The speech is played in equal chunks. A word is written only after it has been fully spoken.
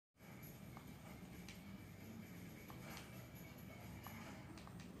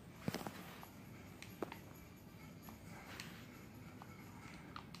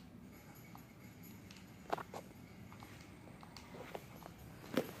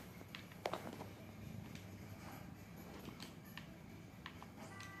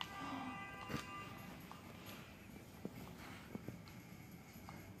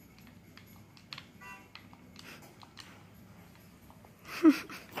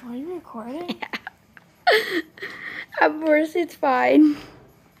Are you recording? Yeah. Of course, it's fine.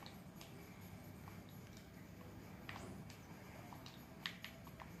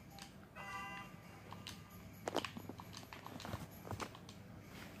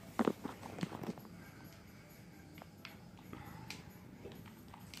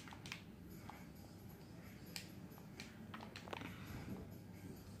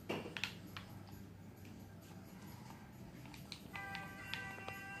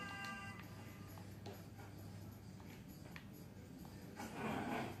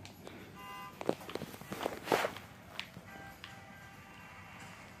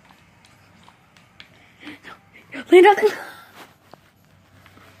 Lean up.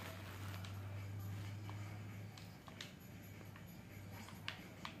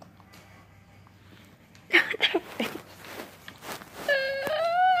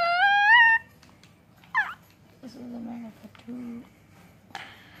 This is a mega for two.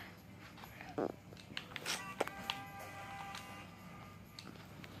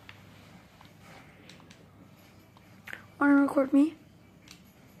 Want to record me?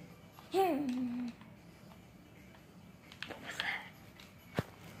 Yeah. What was that?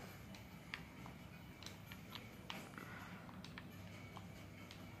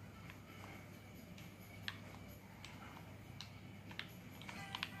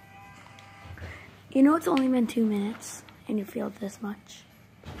 You know it's only been 2 minutes and you feel this much.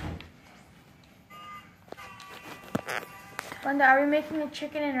 Brenda, are we making a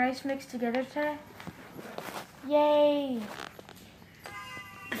chicken and rice mix together today? Yay!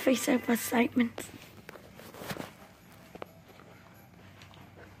 The face of excitement.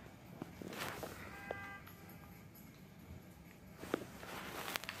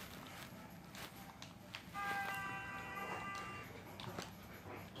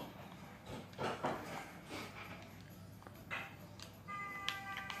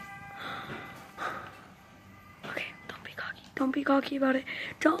 Okay, don't be cocky. Don't be cocky about it.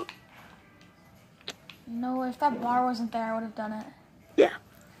 Don't. No, if that bar wasn't there, I would have done it. Yeah.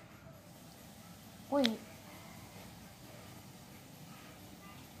 Wait.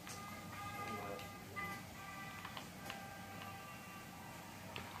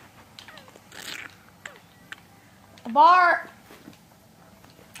 The bar!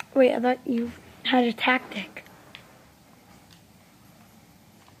 Wait, I thought you had a tactic.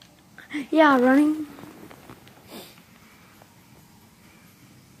 Yeah, running.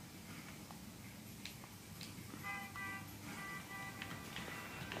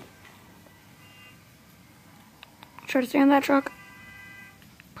 Try to stay on that truck.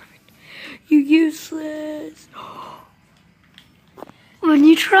 Perfect. You useless. When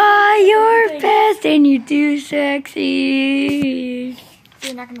you try your best and you do succeed.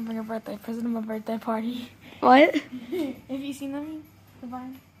 You're not gonna bring a birthday present to my birthday party. What? Have you seen them? The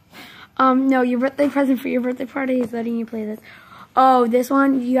Vine? No, your birthday present for your birthday party is letting you play this. Oh, this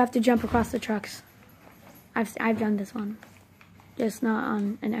one, you have to jump across the trucks. I've done this one. Just not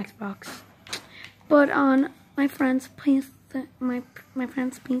on an Xbox. But on my friend's PC. My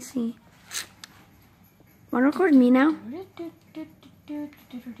friend's PC. Wanna record me now?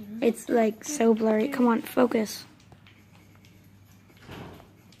 It's like so blurry. Come on, focus.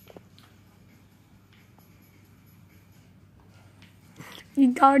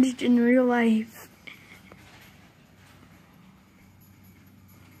 You dodged in real life.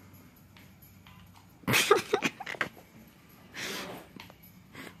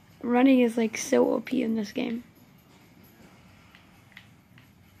 Running is like so OP in this game.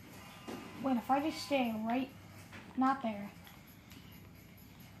 Wait, if I just stay right, not there.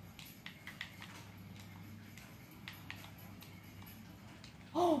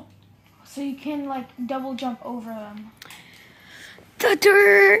 Oh, so you can like double jump over them. The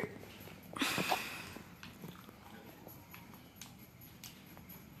dirt.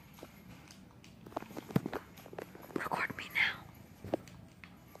 Record me now.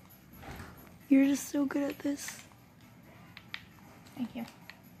 You're just so good at this. Thank you.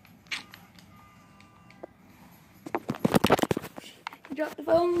 You dropped the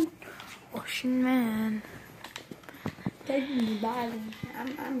phone. Ocean man. Taking me by.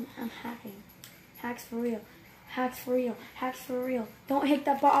 I'm happy. Hacks for real. Hacks for real. Hacks for real. Don't hit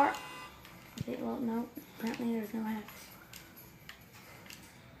that bar. Okay, well, no. Apparently there's no hacks.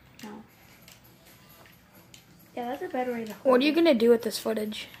 No. Yeah, that's a better way to hold What are you gonna do with this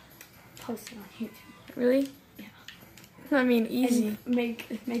footage? Post it on YouTube. Really? Yeah. I mean, easy. And make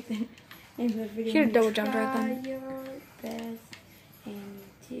the name of the video. You should have double jumped right then. Try your best and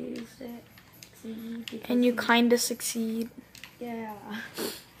to succeed. And you kinda succeed. Yeah.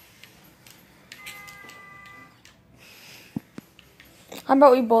 How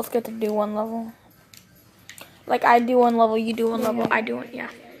about we both get to do one level? Like I do one level, you do one level, I do one. Yeah.